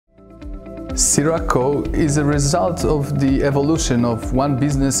Sirocco is a result of the evolution of one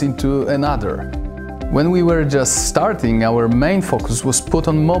business into another. When we were just starting, our main focus was put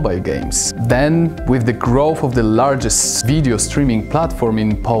on mobile games. Then, with the growth of the largest video streaming platform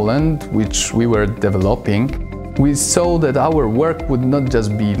in Poland, which we were developing, we saw that our work would not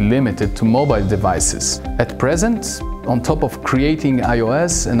just be limited to mobile devices. At present, on top of creating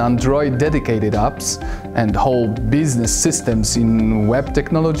iOS and Android dedicated apps and whole business systems in web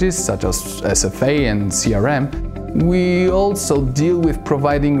technologies such as SFA and CRM, we also deal with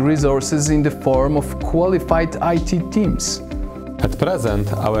providing resources in the form of qualified IT teams. At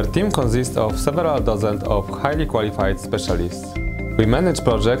present, our team consists of several dozen of highly qualified specialists. We manage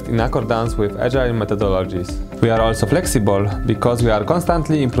projects in accordance with Agile methodologies. We are also flexible because we are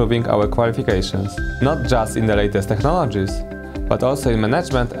constantly improving our qualifications, not just in the latest technologies, but also in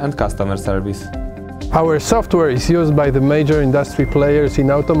management and customer service. Our software is used by the major industry players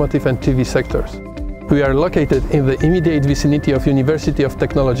in automotive and TV sectors. We are located in the immediate vicinity of University of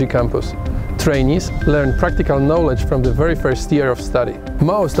Technology campus. Trainees learn practical knowledge from the very first year of study.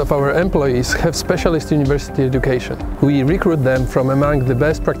 Most of our employees have specialist university education. We recruit them from among the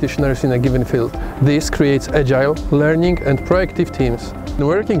best practitioners in a given field. This creates agile, learning and proactive teams. In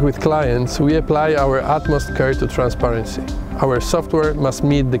working with clients, we apply our utmost care to transparency. Our software must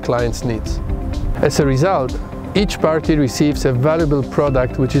meet the client's needs. As a result, each party receives a valuable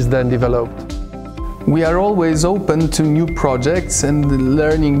product which is then developed. We are always open to new projects and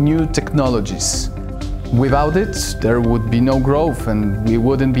learning new technologies. Without it, there would be no growth and we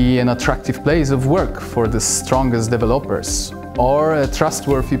wouldn't be an attractive place of work for the strongest developers or a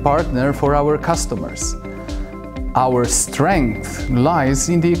trustworthy partner for our customers. Our strength lies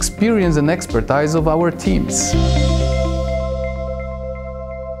in the experience and expertise of our teams.